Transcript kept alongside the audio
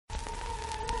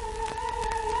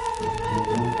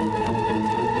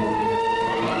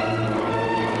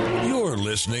You're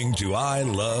listening to I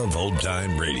Love Old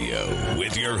Time Radio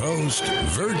with your host,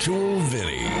 Virtual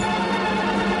Vinny.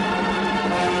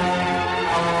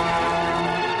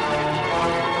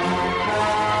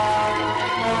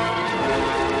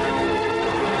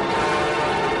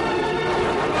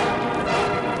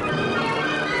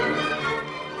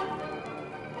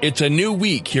 It's a new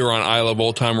week here on I Love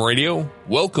Old Time Radio.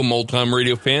 Welcome, Old Time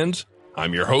Radio fans.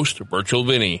 I'm your host, Virtual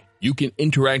Vinny. You can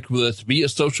interact with us via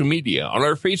social media on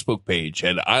our Facebook page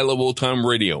at I Love Old Time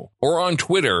Radio or on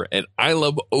Twitter at I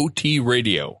Love OT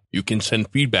Radio. You can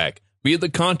send feedback via the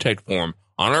contact form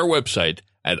on our website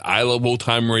at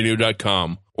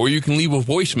iloveoldtimeradio.com, or you can leave a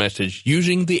voice message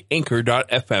using the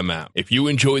Anchor.fm app. If you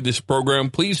enjoyed this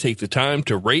program, please take the time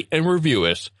to rate and review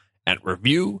us at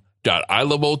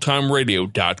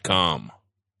review.iloveoldtimeradio.com.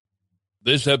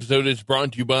 This episode is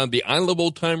brought to you by the I Love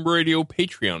Old Time Radio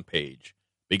Patreon page.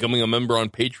 Becoming a member on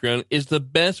Patreon is the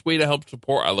best way to help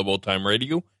support I Love Old Time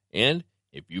Radio, and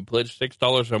if you pledge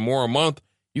 $6 or more a month,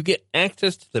 you get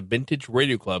access to the Vintage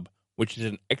Radio Club, which is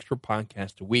an extra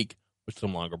podcast a week with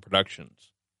some longer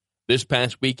productions. This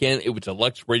past weekend, it was a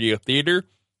Lux Radio Theater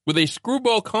with a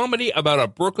screwball comedy about a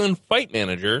Brooklyn fight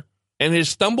manager and his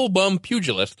stumble-bum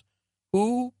pugilist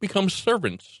who becomes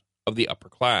servants of the upper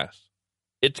class.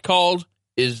 It's called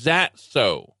Is That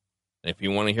So? And if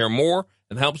you want to hear more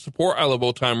and help support I Love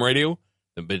Old Time Radio,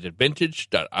 then visit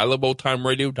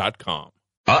vintage.iloveoldtimeradio.com.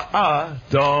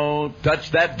 Don't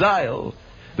touch that dial.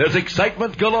 There's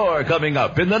excitement galore coming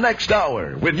up in the next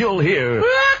hour when you'll hear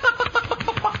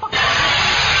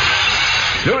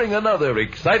during another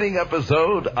exciting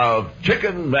episode of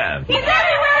Chicken Man. He's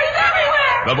everywhere! He's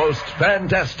everywhere! The most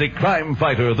fantastic crime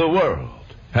fighter the world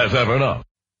has ever known.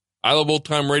 I Love Old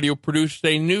Time Radio produces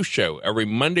a new show every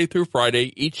Monday through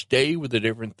Friday, each day with a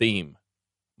different theme.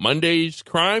 Monday's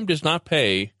Crime Does Not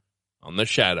Pay on The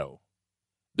Shadow.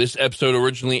 This episode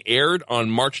originally aired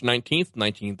on March 19th,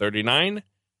 1939,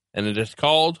 and it is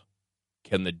called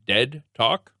Can the Dead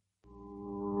Talk? Who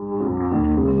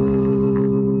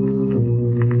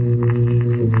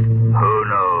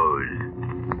knows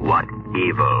what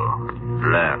evil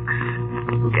lurks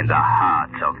in the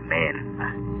hearts of men?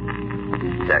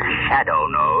 The Shadow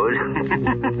knows.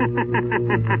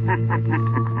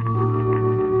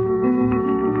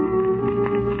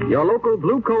 Your local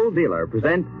Blue Coal dealer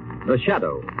presents The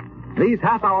Shadow. These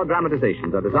half-hour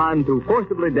dramatizations are designed to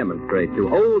forcibly demonstrate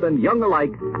to old and young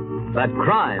alike that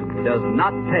crime does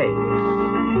not pay.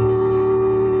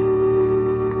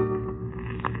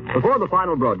 Before the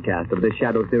final broadcast of this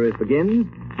Shadow series begins,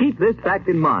 keep this fact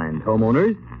in mind,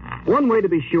 homeowners. One way to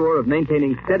be sure of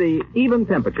maintaining steady, even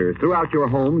temperatures throughout your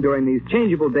home during these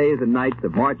changeable days and nights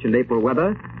of March and April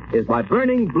weather is by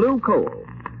burning Blue Coal.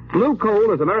 Blue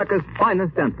Coal is America's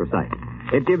finest anthracite.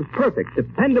 It gives perfect,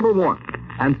 dependable warmth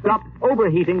and stops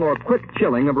overheating or quick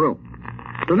chilling of rooms.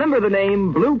 Remember the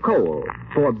name Blue Coal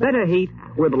for better heat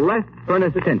with less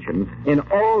furnace attention in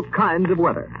all kinds of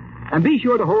weather. And be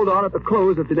sure to hold on at the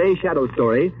close of today's Shadow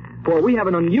story, for we have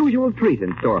an unusual treat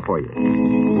in store for you.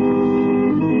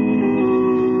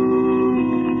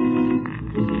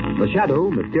 The Shadow,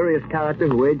 mysterious character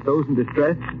who aids those in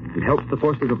distress and helps the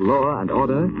forces of law and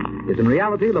order, is in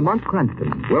reality Lamont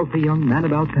Cranston, wealthy young man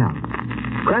about town.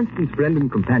 Cranston's friend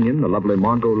and companion, the lovely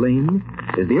Margot Lane,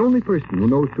 is the only person who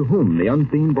knows to whom the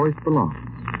unseen voice belongs.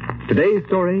 Today's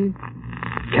story,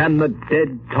 Can the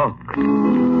Dead Talk?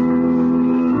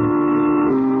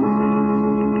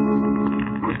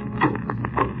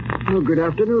 Oh, good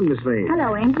afternoon, Miss Lane.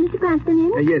 Hello, Aunt. Mr. Cranston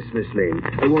in? Yes, Miss Lane.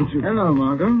 I want to... Hello,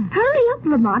 Margot. Hurry up,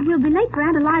 Lamont. We'll be late for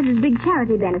Aunt Eliza's big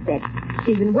charity benefit.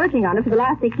 She's been working on it for the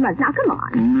last 6 months. Now, come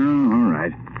on. No, all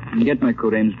right. Get my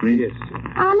coat, Ames, please. Yes, sir.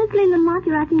 Honestly, Lamont,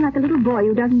 you're acting like a little boy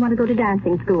who doesn't want to go to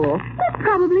dancing school. You'll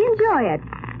probably enjoy it.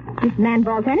 This man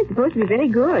Voltaire is supposed to be very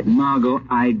good. Margot,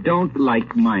 I don't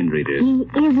like mind readers. He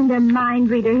isn't a mind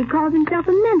reader. He calls himself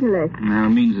a mentalist. Now, it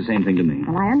means the same thing to me.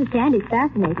 Well, I understand he's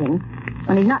fascinating.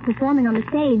 When he's not performing on the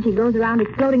stage, he goes around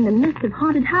exploding the myths of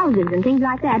haunted houses and things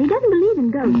like that. He doesn't believe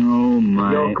in ghosts. Oh,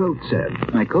 my... Your coat, sir.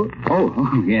 My coat?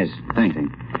 Oh, yes. Thanks.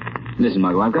 Listen,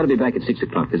 Margot, I've got to be back at 6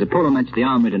 o'clock. There's a polo match at the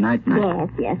Armory tonight.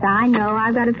 Yes, I know.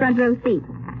 I've got a front row seat.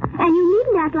 And you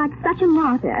needn't act like such a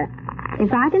martyr.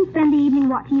 If I can spend the evening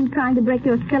watching you trying to break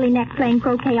your silly neck playing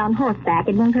croquet on horseback,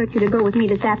 it won't hurt you to go with me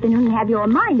this afternoon and have your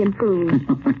mind improved.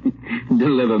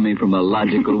 Deliver me from a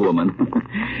logical woman.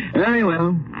 Very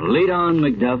well. Lead on,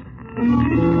 Macduff.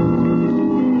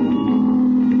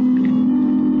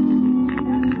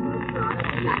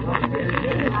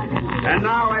 And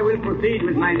now I will proceed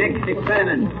with my next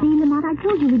experiment. See, Lamont, I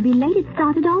told you we'd be late. It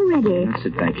started already. Let's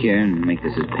sit back here and make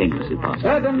this as painless as possible.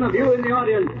 Certain of you in the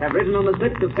audience have written on the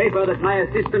slips of paper that my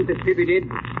assistant distributed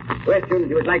questions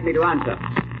you would like me to answer.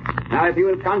 Now, if you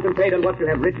will concentrate on what you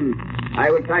have written,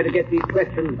 I will try to get these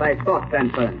questions by thought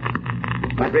transference.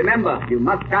 But remember, you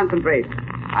must concentrate.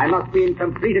 I must be in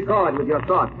complete accord with your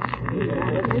thoughts.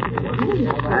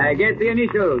 I get the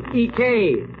initials,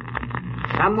 E.K.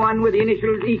 Someone with the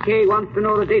initials E.K. wants to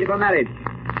know the date of her marriage.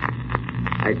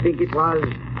 I think it was...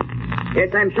 Yes,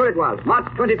 I'm sure it was. March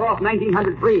 24th,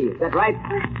 1903. Is that right?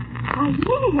 Yes,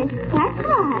 that's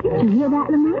right. Did you hear that,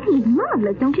 Lamont? He's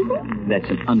marvelous, don't you think? That's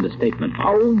an understatement.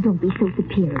 Oh, don't be so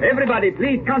superior. Everybody,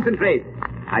 please concentrate.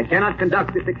 I cannot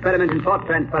conduct this experiment in thought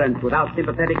transference without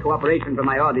sympathetic cooperation from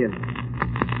my audience.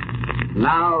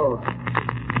 Now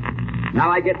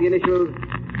I get the initials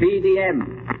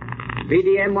BDM.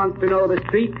 BDM wants to know the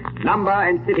street, number,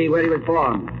 and city where he was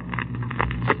born.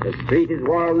 The street is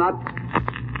Walnut.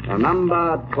 The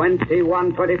number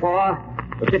 2124.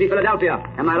 The city, Philadelphia.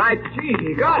 Am I right? Gee,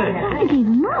 he got it. He's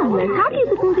marvelous. How do you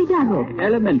suppose he does it?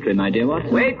 Elementary, my dear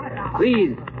Watson. Wait,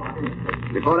 please.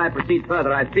 Before I proceed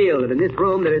further, I feel that in this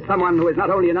room there is someone who is not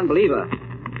only an unbeliever,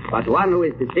 but one who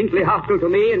is distinctly hostile to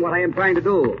me and what I am trying to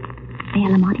do. Say,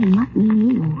 Lamont, he must mean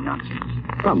you. Nonsense.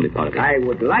 Probably part of it. I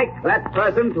would like that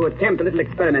person to attempt a little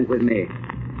experiment with me.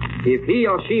 If he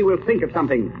or she will think of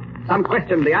something, some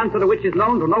question, the answer to which is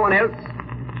known to no one else,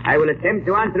 I will attempt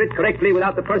to answer it correctly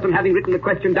without the person having written the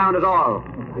question down at all.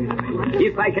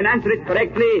 If I can answer it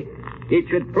correctly, it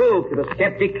should prove to the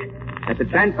skeptic that the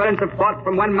transference of thought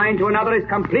from one mind to another is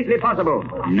completely possible.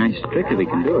 Nice trick if we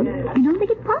can do it. You don't think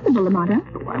it's possible, Lamont?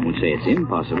 I won't say it's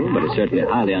impossible, but it's certainly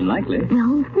highly unlikely.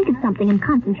 Well, think of something and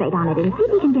concentrate on it and see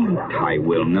if you can get it. I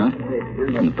will not.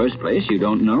 In the first place, you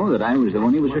don't know that I was the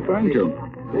one he was referring to.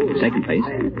 In the second place,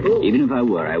 even if I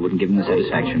were, I wouldn't give him the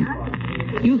satisfaction.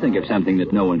 You think of something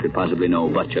that no one could possibly know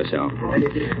but yourself.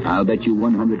 I'll bet you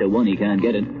 100 to 1 he can't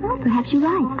get it. Well, perhaps you're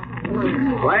right.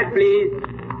 Quiet, please.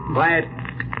 Quiet.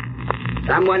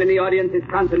 Someone in the audience is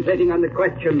concentrating on the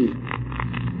question,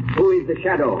 who is the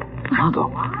shadow?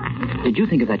 Margot, did you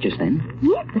think of that just then?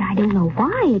 Yes, but I don't know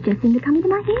why. It just seemed to come into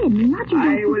my head.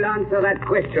 I will answer that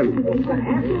question.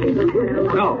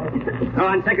 No,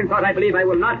 on second thought, I believe I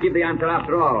will not give the answer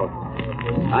after all.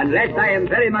 Unless I am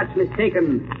very much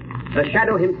mistaken, the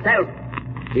shadow himself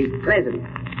is present.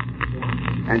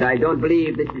 And I don't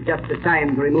believe this is just the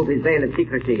time to remove his veil of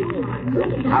secrecy.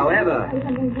 However,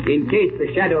 in case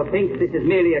the shadow thinks this is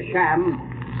merely a sham,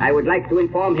 I would like to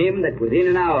inform him that within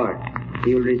an hour,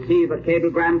 he will receive a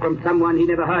cablegram from someone he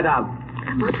never heard of.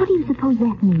 What do you suppose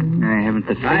that means? I haven't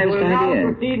the faintest idea. I will now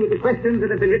proceed with the questions that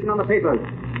have been written on the papers.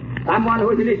 Someone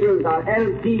whose initials are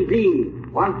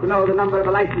LTV wants to know the number of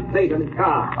a license plate on his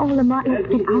car. Oh, Lamont, let's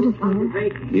get out of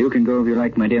here. You can go if you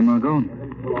like, my dear Margot.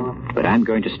 But I'm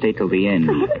going to stay till the end.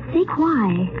 For heaven's sake,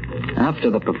 why?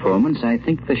 After the performance, I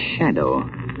think the shadow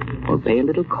will pay a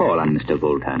little call on Mr.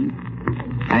 Voltan.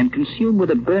 I'm consumed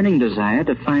with a burning desire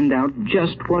to find out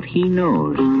just what he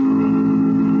knows.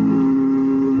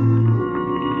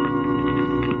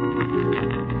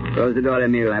 Close the door,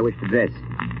 Emile. I wish to dress.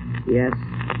 Yes,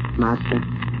 master.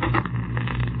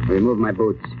 Remove my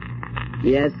boots.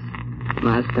 Yes,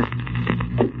 master.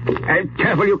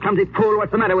 Careful, you clumsy fool.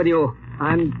 What's the matter with you?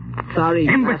 I'm sorry.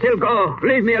 Imbecile, go.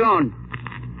 Leave me alone.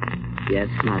 Yes,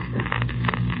 master.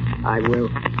 I will.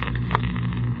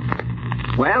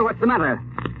 Well, what's the matter?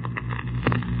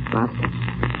 Master,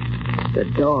 the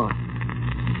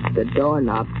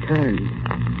doorknob turned.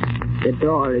 The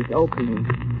door is opening.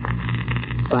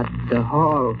 But the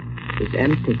hall is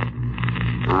empty.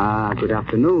 Ah, good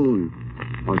afternoon.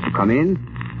 Won't you come in?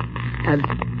 Have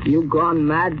you gone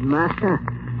mad, master?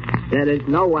 There is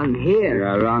no one here. You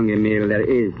are wrong, Emile. There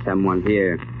is someone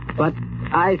here. But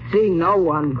I see no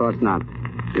one. Of course not.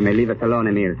 You may leave us alone,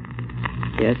 Emile.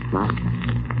 Yes, master.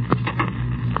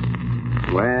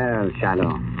 Well,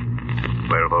 Shadow.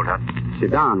 Well, Voltan?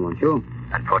 Sit down, won't you?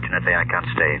 Unfortunately, I can't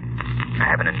stay. I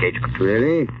have an engagement.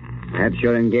 Really? Perhaps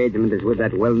your engagement is with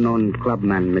that well-known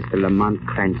clubman, Mr. Lamont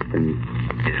Cranston.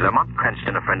 Is Lamont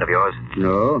Cranston a friend of yours?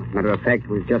 No. Matter of fact,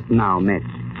 we've just now met.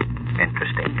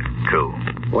 Interesting. True.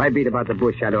 Why beat about the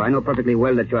bush, Shadow? I know perfectly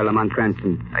well that you're Lamont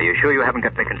Cranston. Are you sure you haven't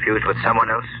got me confused with someone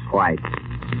else? Quite.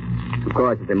 Of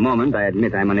course, at the moment, I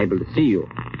admit I'm unable to see you,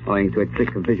 owing to a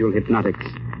trick of visual hypnotics,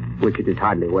 which it is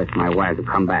hardly worth my while to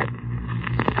come back.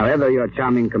 However, your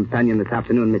charming companion this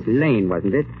afternoon, Miss Lane,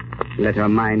 wasn't it? Let her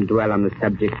mind dwell on the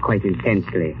subject quite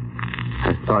intensely.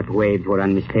 Her thought waves were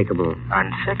unmistakable.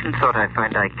 On second thought, I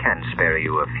find I can spare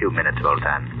you a few minutes,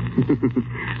 Voltan.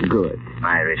 Good.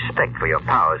 My respect for your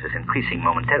powers is increasing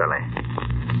momentarily.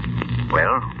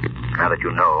 Well, now that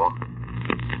you know,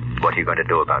 what are you going to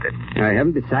do about it? I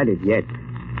haven't decided yet.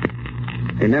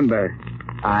 Remember,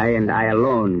 I and I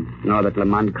alone know that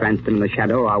Lamont Cranston and the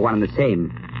Shadow are one and the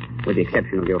same, with the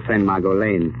exception of your friend Margot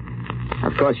Lane.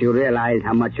 Of course, you realize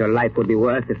how much your life would be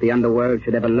worth if the underworld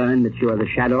should ever learn that you are the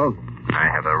Shadow. I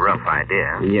have a rough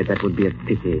idea. And yet that would be a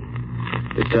pity.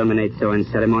 To terminate so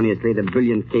unceremoniously the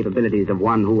brilliant capabilities of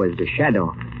one who, as the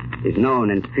Shadow, is known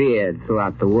and feared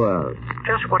throughout the world.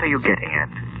 Just what are you getting at?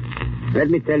 Let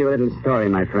me tell you a little story,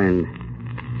 my friend.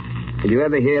 Did you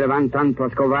ever hear of Anton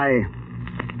Proskovai?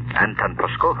 Anton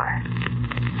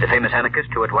Proskovai? The famous anarchist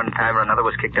who at one time or another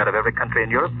was kicked out of every country in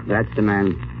Europe? That's the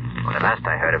man. Well, the last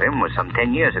I heard of him was some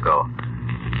 10 years ago,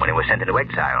 when he was sent into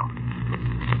exile.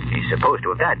 He's supposed to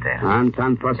have died there.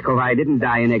 Anton Proskovai didn't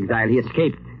die in exile. He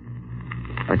escaped.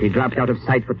 But he dropped out of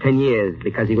sight for 10 years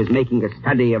because he was making a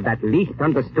study of that least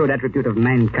understood attribute of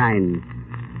mankind,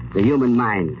 the human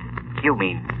mind. You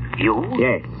mean you?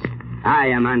 Yes. I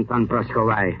am Anton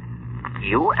Proskovai.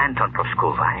 You, Anton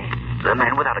Proskovai? The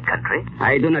man without a country?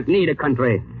 I do not need a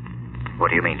country. What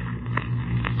do you mean?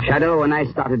 Shadow, when I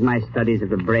started my studies of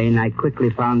the brain, I quickly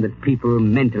found that people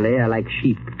mentally are like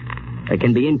sheep. They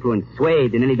can be influenced,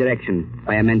 swayed in any direction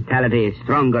by a mentality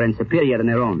stronger and superior than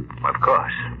their own. Of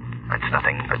course. That's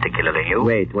nothing particularly new.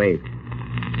 Wait.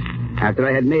 After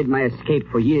I had made my escape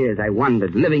for years, I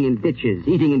wandered, living in ditches,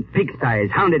 eating in pigsties,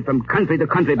 hounded from country to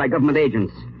country by government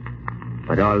agents.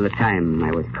 But all the time,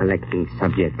 I was collecting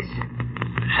subjects.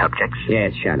 Subjects?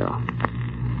 Yes, Shadow.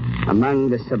 Among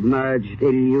the submerged,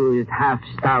 ill-used,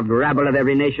 half-starved rabble of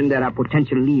every nation, there are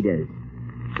potential leaders.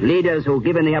 Leaders who,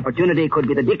 given the opportunity, could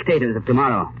be the dictators of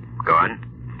tomorrow. Go on.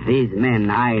 These men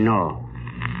I know.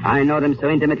 I know them so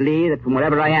intimately that from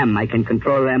wherever I am, I can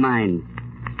control their minds.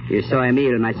 You saw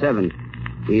Emil, my servant.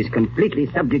 He is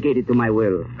completely subjugated to my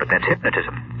will. But that's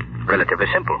hypnotism. Relatively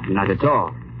simple. Not at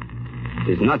all.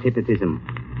 It is not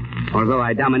hypnotism. Although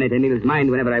I dominate Emil's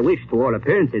mind whenever I wish, to all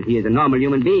appearances, he is a normal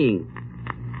human being.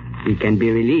 He can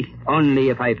be released only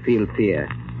if I feel fear.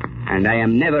 And I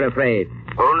am never afraid.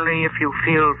 Only if you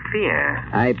feel fear.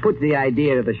 I put the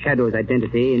idea of the Shadow's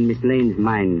identity in Miss Lane's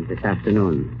mind this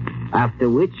afternoon. After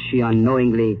which she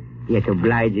unknowingly, yet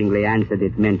obligingly answered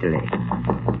it mentally.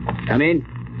 Come in.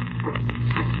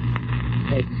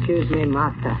 Excuse me,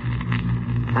 Master.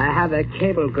 I have a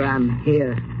cablegram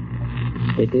here.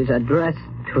 It is addressed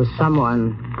to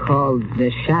someone called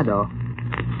the Shadow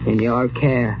in your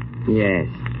care. Yes,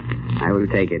 I will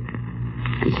take it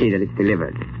and see that it's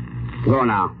delivered. Go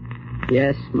now.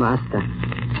 Yes, Master.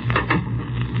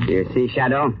 You see,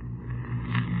 Shadow?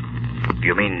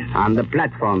 You mean? On the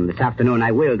platform this afternoon,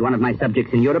 I willed one of my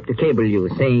subjects in Europe to cable you,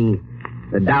 saying,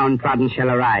 the downtrodden shall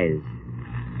arise.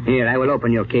 Here, I will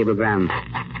open your cablegram.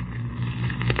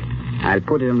 I'll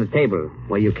put it on the table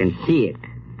where you can see it.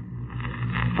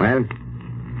 Well,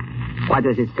 what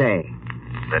does it say?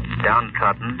 The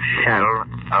downtrodden shall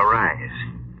arise.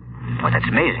 Well, that's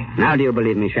amazing. Now do you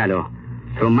believe me, Shadow?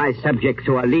 Through my subjects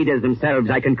who are leaders themselves,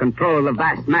 I can control the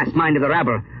vast mass mind of the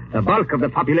rabble, the bulk of the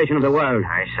population of the world.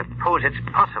 I suppose it's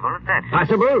possible at that.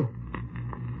 Possible?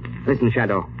 Listen,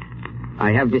 Shadow.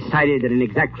 I have decided that in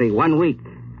exactly 1 week,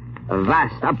 a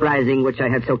vast uprising which I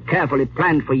had so carefully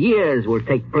planned for years will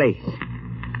take place.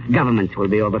 Governments will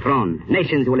be overthrown.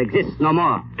 Nations will exist no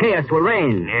more. Chaos will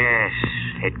reign. Yes,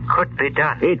 it could be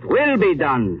done. It will be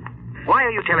done. Why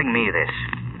are you telling me this?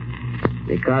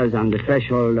 Because on the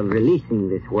threshold of releasing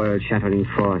this world-shattering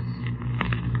force,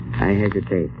 I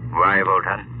hesitate. Why,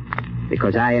 Voltan?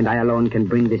 Because I and I alone can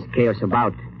bring this chaos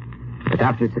about. But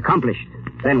after it's accomplished,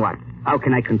 then what? How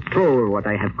can I control what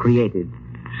I have created?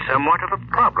 Somewhat of a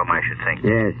problem, I should think.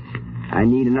 Yes. I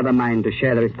need another mind to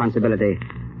share the responsibility.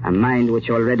 A mind which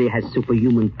already has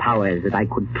superhuman powers that I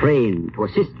could train to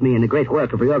assist me in the great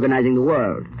work of reorganizing the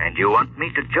world. And you want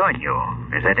me to join you,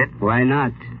 is that it? Why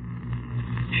not?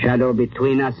 Shadow,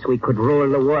 between us, we could rule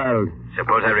the world.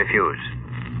 Suppose I refuse.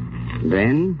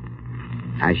 Then,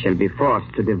 I shall be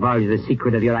forced to divulge the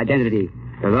secret of your identity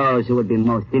to those who would be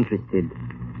most interested.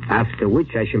 After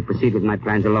which, I shall proceed with my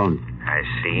plans alone. I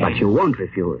see. But you won't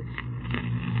refuse.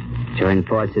 Join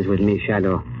forces with me,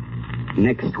 Shadow.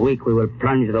 Next week, we will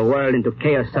plunge the world into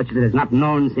chaos such as it has not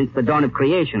known since the dawn of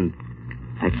creation.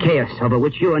 A chaos over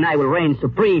which you and I will reign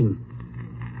supreme.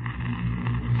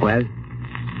 Well,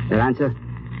 your answer?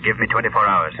 Give me 24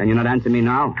 hours. Can you not answer me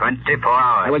now? 24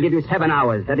 hours. I will give you 7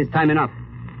 hours. That is time enough.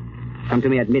 Come to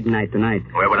me at midnight tonight.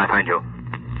 Where will I find you?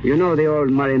 You know the old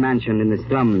Murray mansion in the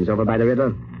slums over by the river?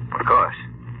 Of course.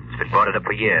 It's been boarded up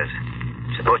for years.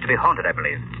 Supposed to be haunted, I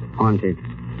believe. Haunted.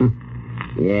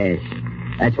 Yes.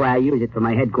 That's why I use it for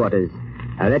my headquarters.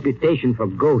 A reputation for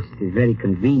ghosts is very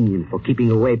convenient for keeping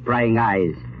away prying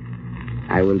eyes.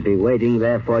 I will be waiting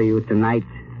there for you tonight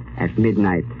at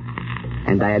midnight.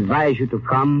 And I advise you to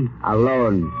come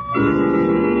alone.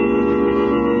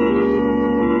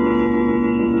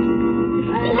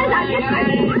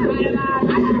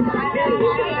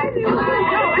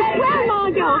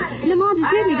 Lamont is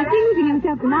really distinguishing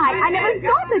himself tonight. I never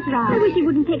thought that's right. I wish he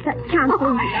wouldn't take such chances.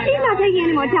 He's not taking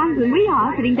any more chances than we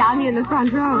are, sitting down here in the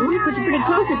front row. We put you pretty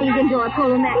close to these indoor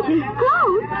polo matches.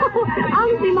 Close?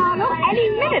 Honestly, Margot, any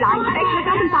minute I expect to look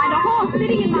up and find a horse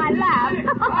sitting in my lap.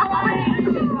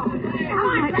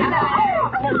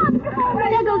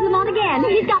 There goes Lamont again.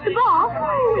 He's got the ball.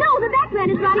 No, the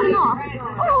backman is riding him off.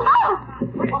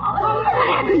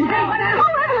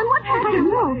 Evelyn, what happened? I don't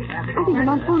know. I think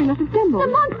Lamont's falling off his thimble.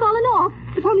 Lamont's fallen off.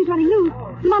 The pony's running loose.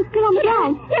 Lamont's still on the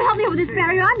ground. Here, help me over this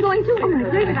barrier. I'm going to. Oh, my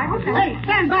goodness, I hope so. Hey,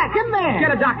 stand back. Come there.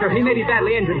 Get a doctor. He may be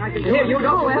badly injured. Here, you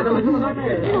go.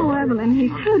 Oh, Evelyn,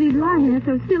 he's hurt. He's lying there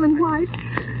so still and white.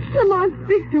 Lamont,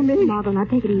 speak to me. Margot, now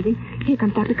take it easy. Here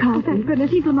comes Dr. Carlson. Oh, thank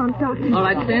goodness, he's Lamont's doctor. All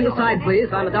right, stand aside,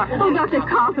 please. I'm a doctor. Oh, Dr.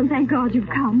 Carlson, thank God you've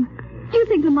come. Do you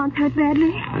think Lamont's hurt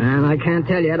badly? Well, I can't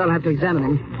tell yet. I'll have to examine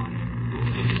him.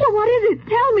 Well, what is it?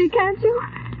 Tell me, can't you?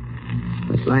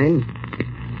 Miss Lane,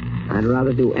 I'd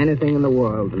rather do anything in the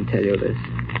world than tell you this.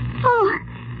 Oh.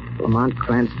 Lamont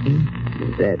Cranston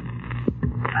is dead.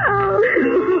 Oh.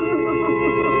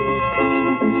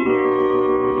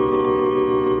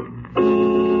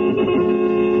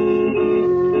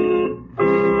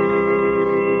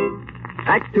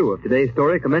 Act 2 of today's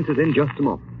story commences in just a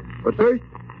moment. But first,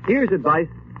 here's advice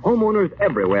homeowners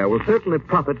everywhere will certainly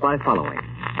profit by following.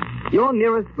 Your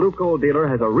nearest Blue Coal dealer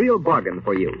has a real bargain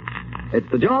for you. It's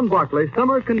the John Barclay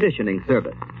Summer Conditioning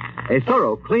Service, a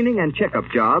thorough cleaning and checkup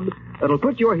job that'll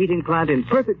put your heating plant in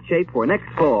perfect shape for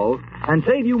next fall and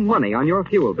save you money on your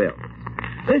fuel bills.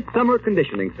 This summer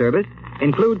conditioning service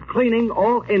includes cleaning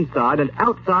all inside and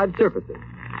outside surfaces,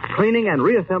 cleaning and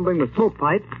reassembling the smoke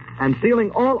pipe, and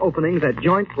sealing all openings at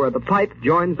joints where the pipe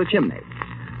joins the chimney.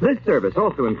 This service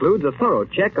also includes a thorough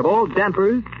check of all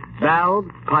dampers,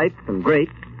 valves, pipes, and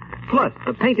grates, plus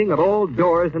the painting of all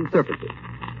doors and surfaces.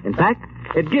 In fact,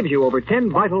 it gives you over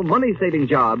 10 vital money-saving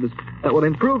jobs that will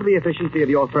improve the efficiency of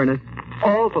your furnace,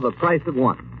 all for the price of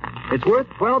one. It's worth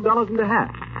 $12 and a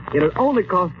half. It only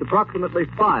costs approximately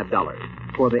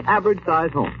 $5 for the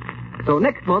average-size home. So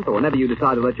next month, or whenever you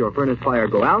decide to let your furnace fire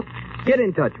go out, get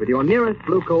in touch with your nearest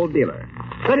Blue Coal dealer.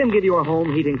 Let him give your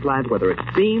home heating plant, whether it's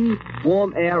steam,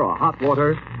 warm air, or hot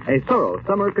water, a thorough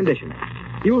summer conditioner.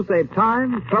 You'll save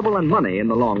time, trouble, and money in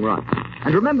the long run.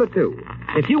 And remember, too,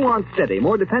 if you want steady,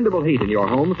 more dependable heat in your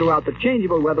home throughout the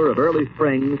changeable weather of early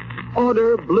spring,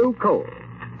 order Blue Coal.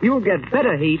 You'll get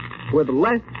better heat with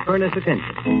less furnace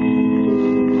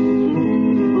attention.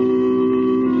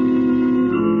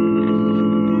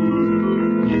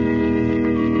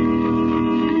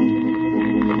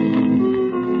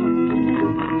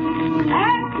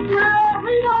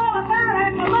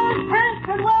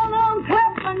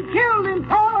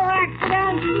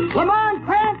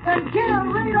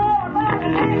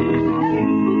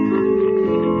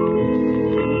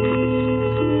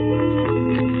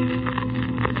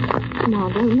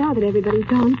 Now that everybody's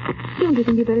gone, don't you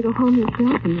think you better go home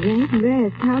yourself and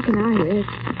rest? How can I rest?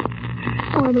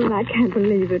 Oh, Evelyn, I can't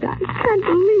believe it. I can't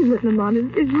believe that Lamont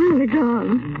is really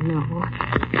gone. No,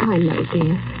 I know,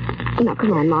 dear. Now,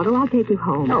 come on, Margot. I'll take you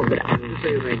home. Oh, but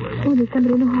Oh, there's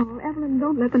somebody in the hall. Evelyn,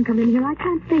 don't let them come in here. I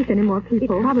can't face any more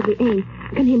people. It's probably Ace.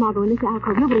 Come here, Margot, in this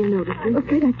alcove. Nobody will notice. I'm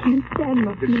afraid I can't stand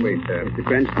much. This way, sir. Mr.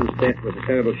 Cranston's death was a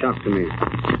terrible shock to me.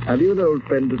 Are you an old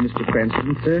friend of Mr.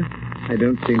 Cranston, sir? I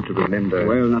don't seem to remember.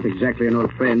 Well, not exactly an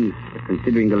old friend, but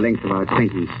considering the length of our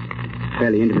acquaintance, a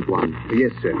fairly intimate one.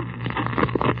 Yes, sir.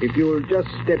 If you'll just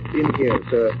step in here,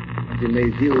 sir, you may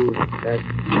view that...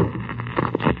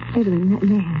 Evelyn, that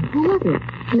man. Who was it?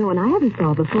 No one I ever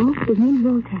saw before. His name's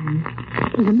Voltan.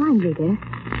 He's a mind reader.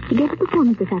 He gave a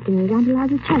performance this afternoon at Aunt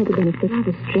Eliza's charity benefit.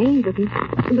 Rather strange looking.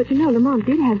 But you know, Lamont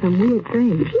did have some weird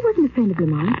friends. He wasn't a friend of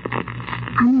Lamont.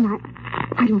 I mean,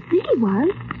 I don't think he was.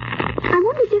 I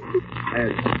wonder just...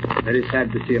 It's very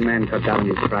sad to see a man cut down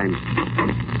his crimes.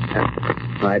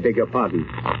 I beg your pardon.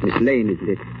 Miss Lane, isn't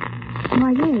it?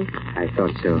 Why, yes. I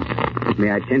thought so.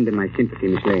 May I tender my sympathy,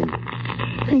 Miss Lane?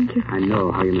 Thank you. I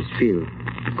know how you must feel.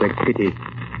 Great pity.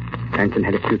 Cranston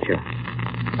had a future.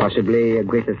 Possibly a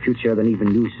greater future than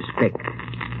even you suspect.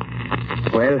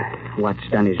 Well, what's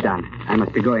done is done. I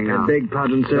must be going now. I beg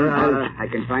pardon, sir. I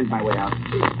can find my way out.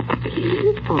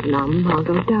 Oh, now,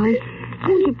 Margot, darling.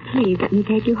 Won't you please let me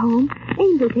take you home?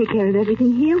 Ames will take care of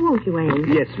everything here, won't you, Ames?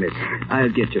 Yes, miss. I'll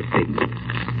get your things.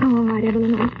 Oh, all right,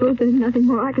 Evelyn. I suppose there's nothing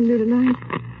more I can do tonight.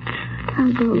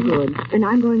 I'll go. Good. And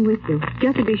I'm going with you,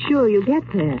 just to be sure you get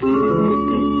there.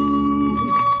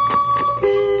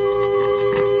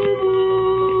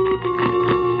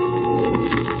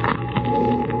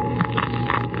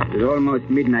 It's almost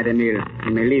midnight, Emil.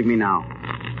 You may leave me now.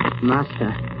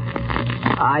 Master,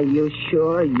 are you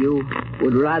sure you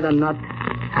would rather not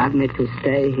have me to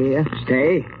stay here?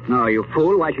 Stay? No, you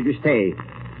fool. Why should you stay?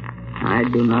 I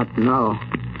do not know.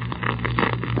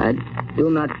 I do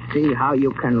not see how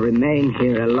you can remain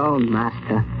here alone,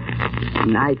 Master.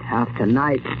 Night after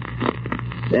night.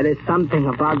 There is something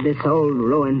about this old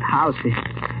ruined house.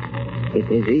 It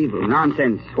is evil.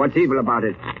 Nonsense. What's evil about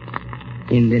it?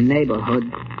 In the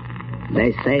neighborhood,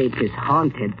 they say it is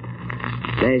haunted.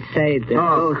 They say the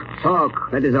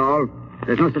Talk. That is all.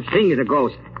 There's no such thing as a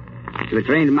ghost. To a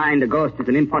trained mind, a ghost is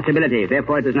an impossibility.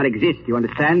 Therefore, it does not exist. You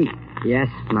understand? Yes,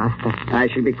 Master. I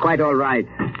shall be quite all right.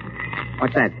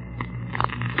 What's that?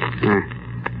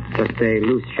 Just a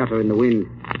loose shutter in the wind.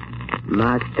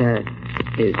 Master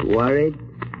is worried?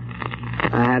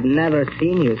 I have never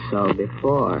seen you so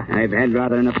before. I've had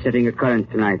rather an upsetting occurrence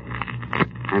tonight.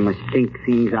 I must think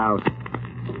things out.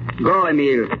 Go,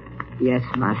 Emil. Yes,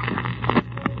 Master.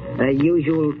 The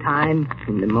usual time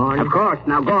in the morning? Of course.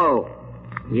 Now go.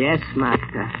 Yes,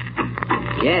 Master.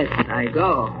 Yes, I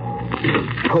go.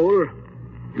 Fool.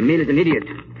 Emil is an idiot,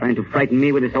 trying to frighten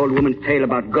me with this old woman's tale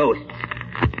about ghosts.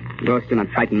 Ghosts do not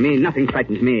frighten me. Nothing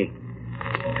frightens me.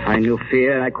 If I knew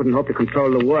fear, I couldn't hope to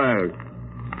control the world.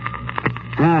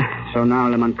 So now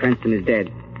Lamont Cranston is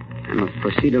dead. I must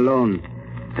proceed alone.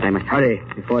 But I must hurry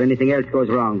before anything else goes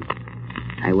wrong.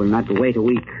 I will not wait a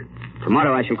week.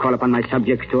 Tomorrow I shall call upon my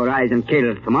subjects to arise and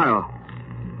kill. Tomorrow.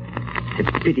 It's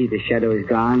a pity the shadow is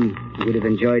gone. He would have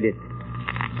enjoyed it.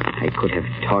 I could have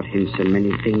taught him so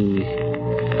many things.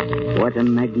 What a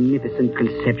magnificent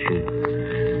conception.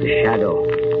 The shadow.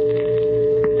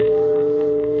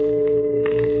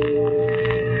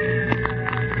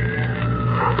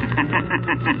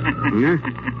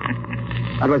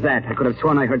 What was that? I could have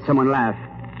sworn I heard someone laugh.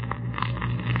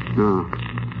 No.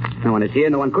 No one is here.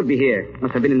 No one could be here.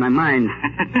 Must have been in my mind.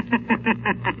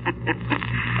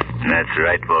 That's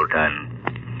right, Voltan.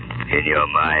 In your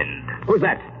mind. Who's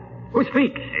that? Who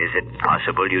speaks? Is it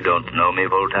possible you don't know me,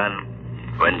 Voltan?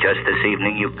 When just this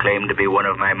evening you claimed to be one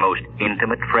of my most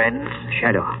intimate friends?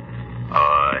 Shadow.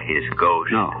 Or his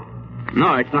ghost? No.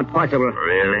 No, it's not possible.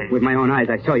 Really? With my own eyes,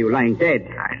 I saw you lying dead.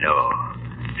 I know.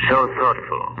 So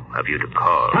thoughtful of you to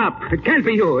call. Stop. It can't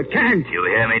be you. It can't. You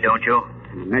hear me, don't you?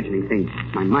 I'm imagining things.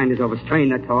 My mind is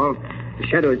overstrained, that's all. The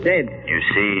shadow is dead. You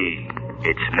see,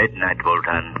 it's midnight,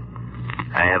 Voltan.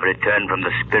 I have returned from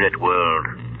the spirit world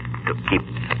to keep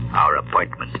our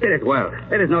appointment. Spirit world?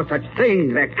 There is no such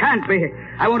thing. There can't be.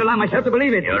 I won't allow myself to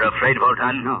believe it. You're afraid,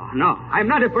 Voltan? No, I'm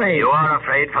not afraid. You are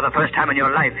afraid for the first time in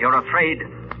your life. You're afraid.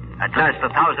 At last, the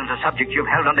thousands of subjects you've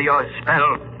held under your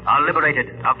spell are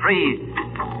liberated, are free.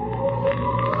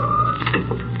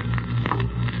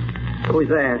 Who's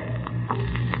there?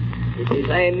 It is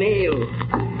Emil.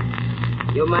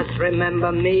 You must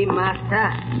remember me,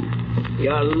 Master.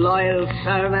 Your loyal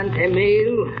servant,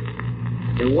 Emil.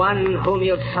 The one whom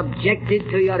you've subjected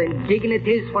to your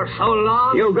indignities for so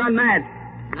long. You've gone mad.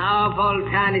 Now,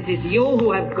 Voltan, it is you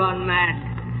who have gone mad.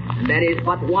 And there is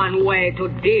but one way to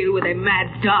deal with a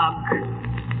mad dog.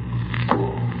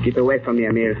 Keep away from me,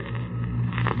 Emil.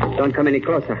 Don't come any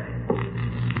closer.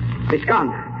 This gun.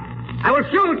 I will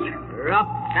shoot. Drop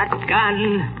that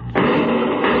gun.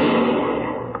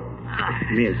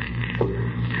 Emil.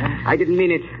 I didn't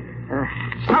mean it.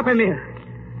 Stop, Emil.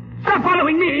 Stop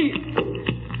following me.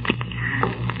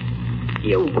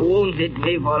 You wounded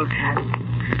me,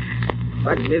 Voltan.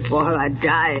 But before I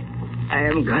die, I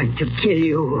am going to kill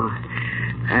you.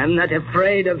 I am not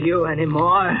afraid of you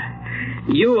anymore.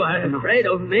 You are afraid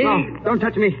of me. No, don't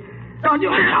touch me. Don't you...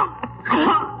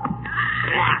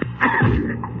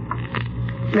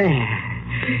 There.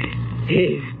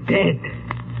 He's dead.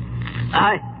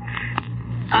 I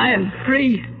am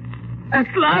free. At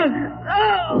last.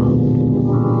 Oh!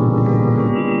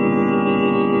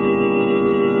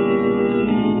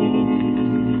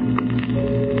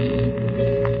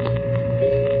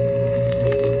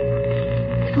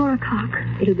 4 o'clock.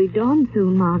 It'll be dawn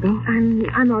soon, Margot.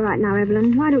 I'm all right now,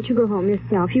 Evelyn. Why don't you go home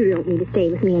yourself? You don't need to stay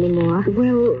with me anymore.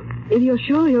 Well, if you're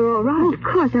sure you're all right. Oh, of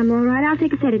course I'm all right. I'll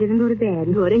take a sedative and go to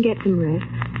bed. Good, and get some rest.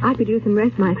 I could use some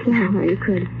rest myself. Oh, you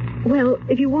could. Well,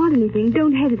 if you want anything,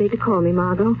 don't hesitate to call me,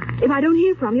 Margot. If I don't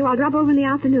hear from you, I'll drop over in the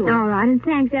afternoon. All right, and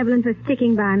thanks, Evelyn, for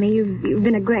sticking by me. You've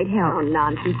been a great help. Oh,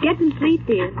 nonsense. Get some sleep,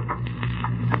 dear.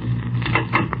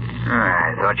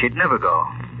 I thought you'd never go.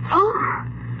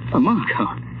 Oh,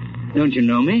 Margot, don't you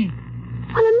know me?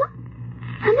 well,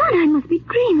 Lamont, I must be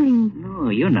dreaming. No,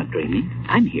 you're not dreaming.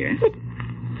 I'm here.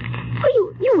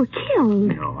 Well, you were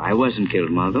killed. No, I wasn't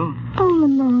killed, Margot. Oh,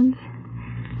 Lamont.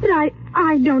 But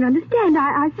I don't understand.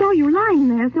 I saw you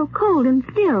lying there so cold and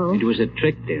still. It was a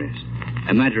trick, dearest.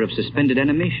 A matter of suspended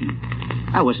animation.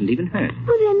 I wasn't even hurt.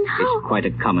 Well, then how? It's quite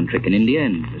a common trick in India,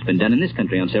 and it's been done in this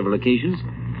country on several occasions.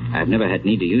 I've never had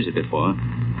need to use it before.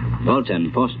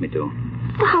 Voltan forced me to.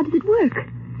 Well, how does it work?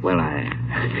 Well,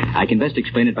 I can best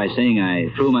explain it by saying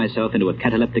I threw myself into a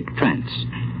cataleptic trance.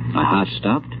 My heart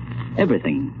stopped.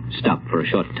 Everything stopped for a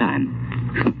short time.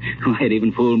 I had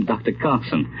even fooled Dr.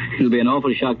 Carlson. It'll be an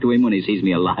awful shock to him when he sees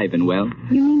me alive and well.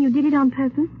 You mean you did it on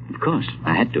purpose? Of course,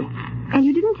 I had to. And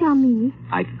you didn't tell me?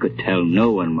 I could tell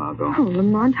no one, Margot. Oh,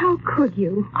 Lamont, how could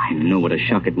you? I know what a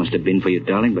shock it must have been for you,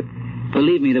 darling, but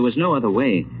believe me, there was no other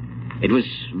way. It was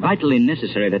vitally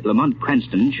necessary that Lamont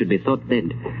Cranston should be thought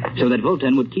dead, so that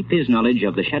Voltan would keep his knowledge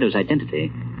of the Shadow's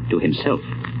identity to himself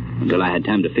until I had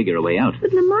time to figure a way out.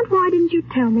 But, Lamont, why didn't you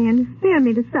tell me and spare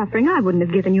me the suffering? I wouldn't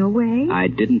have given you away. I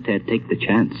didn't dare take the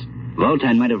chance.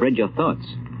 Voltan might have read your thoughts.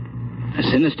 A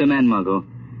sinister man, Margot,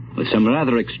 with some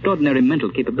rather extraordinary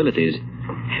mental capabilities.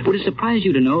 Would it surprise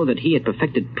you to know that he had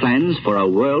perfected plans for a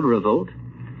world revolt?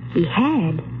 He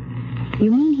had?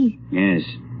 You mean he... Yes.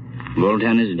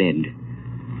 Voltan is dead.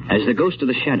 As the ghost of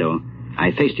the Shadow,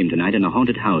 I faced him tonight in a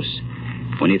haunted house.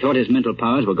 When he thought his mental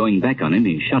powers were going back on him,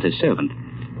 he shot his servant,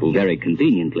 who very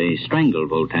conveniently strangled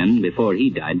Voltan before he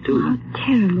died, too. How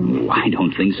terrible. Oh, I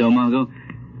don't think so, Margot.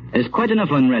 There's quite enough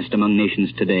unrest among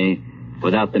nations today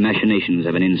without the machinations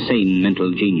of an insane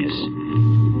mental genius.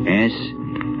 Yes,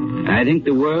 I think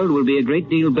the world will be a great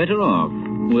deal better off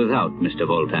without Mr.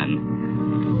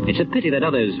 Voltan. It's a pity that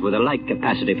others with a like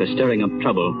capacity for stirring up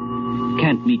trouble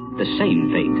can't meet the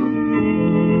same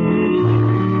fate.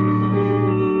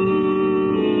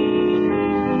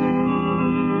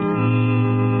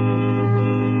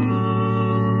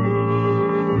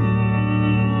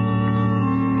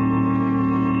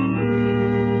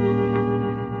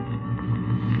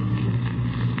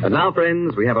 And now,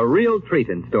 friends, we have a real treat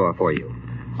in store for you.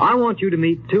 I want you to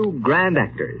meet two grand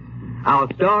actors. Our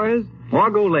stars,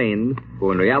 Margot Lane,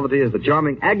 who in reality is the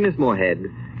charming Agnes Moorehead,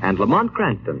 and Lamont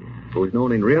Cranston, who is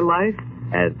known in real life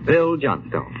as Bill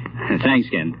Johnstone. Thanks,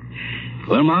 Ken.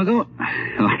 Well, Margot,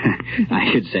 I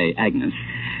should say Agnes,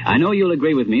 I know you'll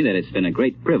agree with me that it's been a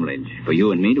great privilege for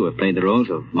you and me to have played the roles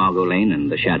of Margot Lane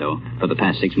and the Shadow for the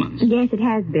past 6 months. Yes, it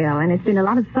has, Bill, and it's been a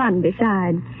lot of fun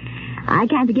besides. I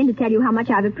can't begin to tell you how much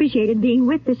I've appreciated being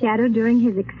with the Shadow during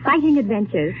his exciting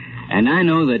adventures. And I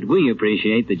know that we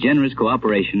appreciate the generous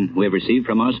cooperation we've received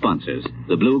from our sponsors,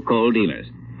 the Blue Coal Dealers,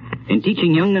 in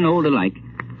teaching young and old alike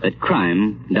that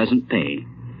crime doesn't pay.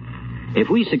 If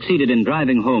we succeeded in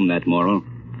driving home that moral,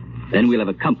 then we'll have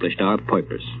accomplished our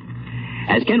purpose.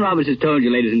 As Ken Roberts has told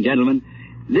you, ladies and gentlemen,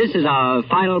 this is our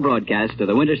final broadcast of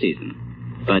the winter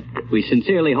season. But we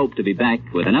sincerely hope to be back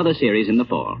with another series in the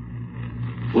fall.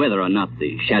 Whether or not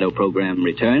the Shadow program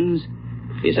returns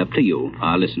is up to you,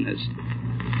 our listeners.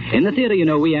 In the theater, you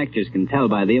know, we actors can tell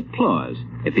by the applause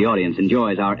if the audience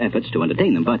enjoys our efforts to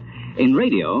entertain them. But in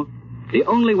radio, the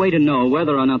only way to know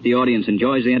whether or not the audience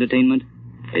enjoys the entertainment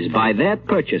is by their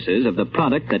purchases of the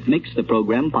product that makes the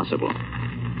program possible,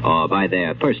 or by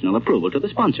their personal approval to the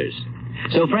sponsors.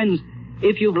 So, friends,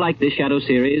 if you've liked this Shadow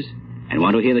series and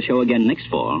want to hear the show again next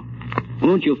fall,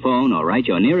 won't you phone or write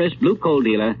your nearest Blue Coal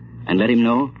dealer and let him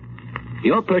know?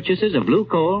 Your purchases of Blue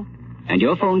Coal and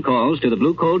your phone calls to the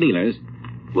Blue Coal dealers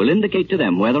will indicate to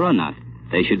them whether or not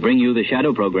they should bring you the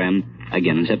Shadow program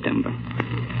again in September.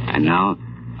 And now,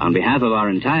 on behalf of our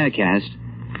entire cast,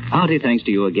 hearty thanks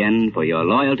to you again for your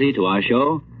loyalty to our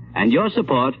show and your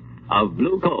support of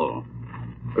Blue Coal.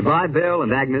 Goodbye, Bill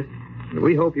and Agnes, and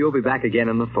we hope you'll be back again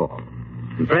in the fall.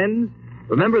 And friends,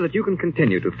 remember that you can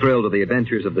continue to thrill to the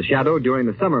adventures of the Shadow during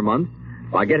the summer months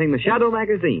by getting the Shadow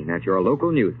magazine at your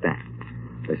local newsstand.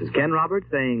 This is Ken Roberts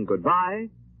saying goodbye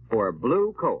for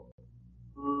Blue Coal.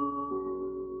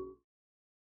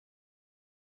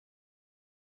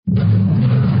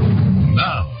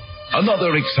 Now,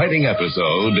 another exciting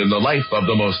episode in the life of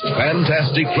the most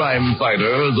fantastic crime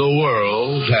fighter the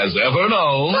world has ever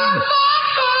known.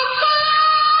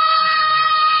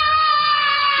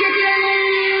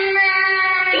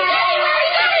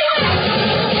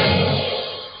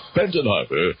 Benton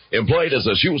Harbor, employed as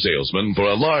a shoe salesman for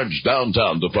a large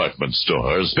downtown department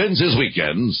store, spends his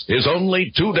weekends, his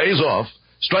only 2 days off,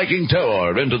 striking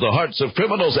terror into the hearts of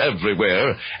criminals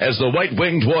everywhere as the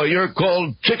white-winged warrior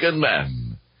called Chicken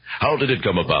Man. How did it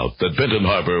come about that Benton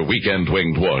Harbor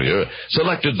weekend-winged warrior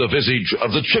selected the visage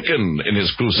of the chicken in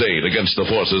his crusade against the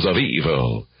forces of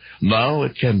evil? Now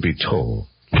it can be told.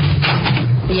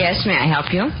 Yes, may I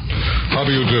help you? How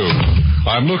do you do?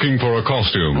 I'm looking for a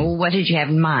costume. Oh, what did you have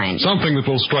in mind? Something that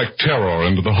will strike terror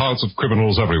into the hearts of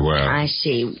criminals everywhere. I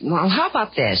see. Well, how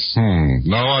about this?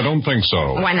 No, I don't think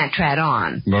so. Why not try it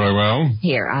on? Very well.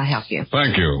 Here, I'll help you.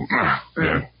 Thank you.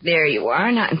 There you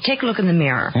are. Now, take a look in the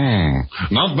mirror.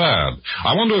 Not bad.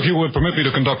 I wonder if you would permit me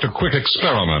to conduct a quick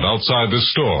experiment outside this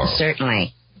store.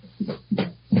 Certainly.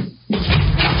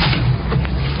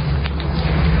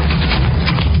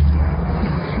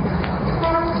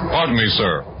 Pardon me,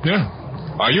 sir. Yeah?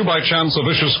 Are you by chance a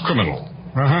vicious criminal?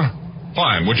 Uh-huh.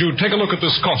 Fine. Would you take a look at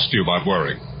this costume I'm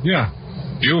wearing? Yeah.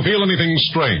 Do you feel anything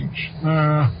strange?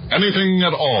 Anything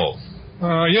at all?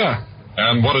 Yeah.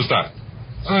 And what is that?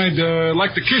 I'd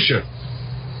like to kiss you.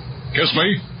 Kiss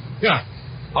me? Yeah.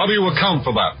 How do you account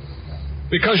for that?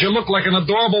 Because you look like an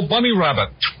adorable bunny rabbit.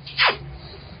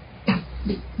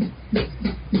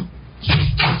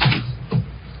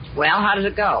 Well, how does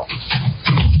it go?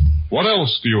 What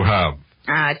else do you have?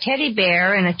 A teddy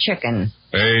bear and a chicken.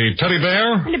 A teddy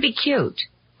bear? It'd be cute.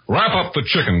 Wrap up the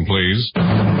chicken, please.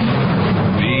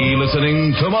 Be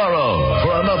listening tomorrow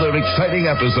for another exciting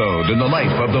episode in the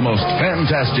life of the most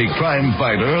fantastic crime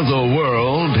fighter the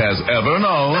world has ever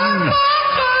known.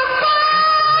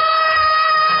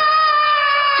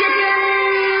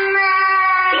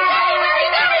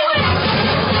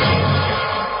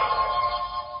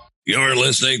 You're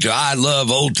listening to I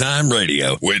Love Old Time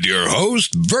Radio with your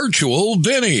host, Virtual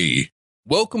Vinny.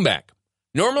 Welcome back.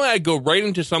 Normally I'd go right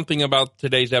into something about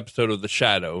today's episode of The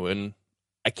Shadow, and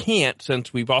I can't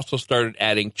since we've also started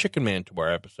adding Chicken Man to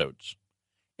our episodes.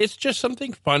 It's just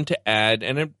something fun to add,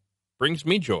 and it brings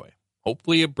me joy.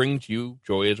 Hopefully it brings you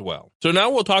joy as well. So now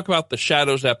we'll talk about the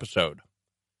Shadows episode.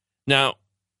 Now,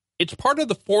 it's part of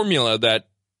the formula that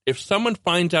if someone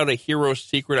finds out a hero's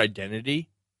secret identity,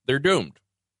 they're doomed.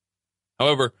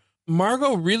 However,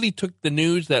 Margot really took the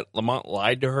news that Lamont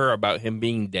lied to her about him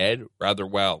being dead rather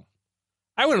well.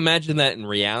 I would imagine that in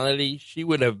reality, she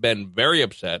would have been very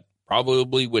upset,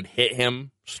 probably would hit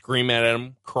him, scream at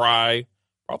him, cry,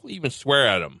 probably even swear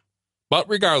at him. But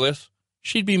regardless,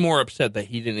 she'd be more upset that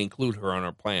he didn't include her on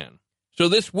her plan. So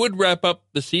this would wrap up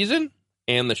the season,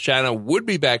 and the Shadow would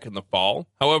be back in the fall.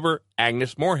 However,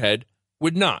 Agnes Moorehead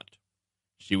would not.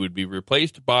 She would be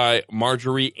replaced by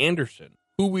Marjorie Anderson,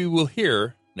 who we will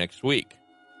hear next week.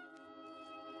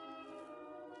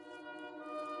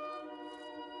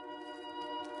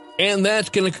 And that's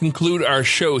going to conclude our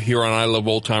show here on I Love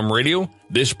Old Time Radio.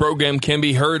 This program can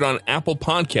be heard on Apple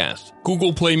Podcasts,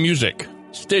 Google Play Music,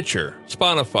 Stitcher,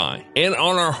 Spotify, and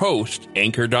on our host,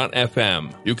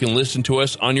 Anchor.fm. You can listen to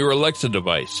us on your Alexa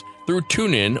device through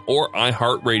TuneIn or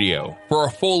iHeartRadio. For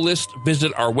a full list,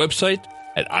 visit our website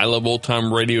at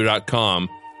iloveoldtimeradio.com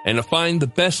and to find the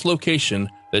best location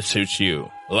that suits you.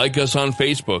 Like us on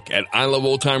Facebook at I Love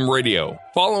Old Time Radio.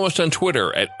 Follow us on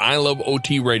Twitter at I Love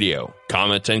OT Radio.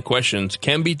 Comments and questions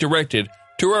can be directed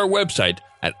to our website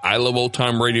at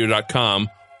iloveoldtimeradio.com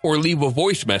or leave a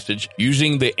voice message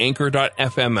using the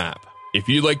Anchor.fm app. If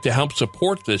you'd like to help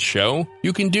support this show,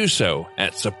 you can do so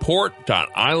at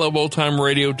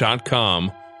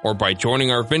support.iloveoldtimeradio.com or by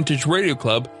joining our Vintage Radio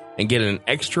Club and get an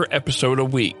extra episode a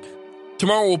week.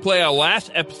 Tomorrow we'll play our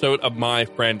last episode of My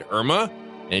Friend Irma,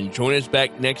 and join us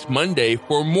back next Monday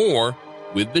for more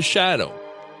with The Shadow.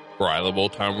 For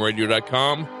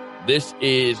iloveoldtimeradio.com, this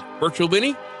is Virtual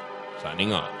Vinny,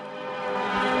 signing off.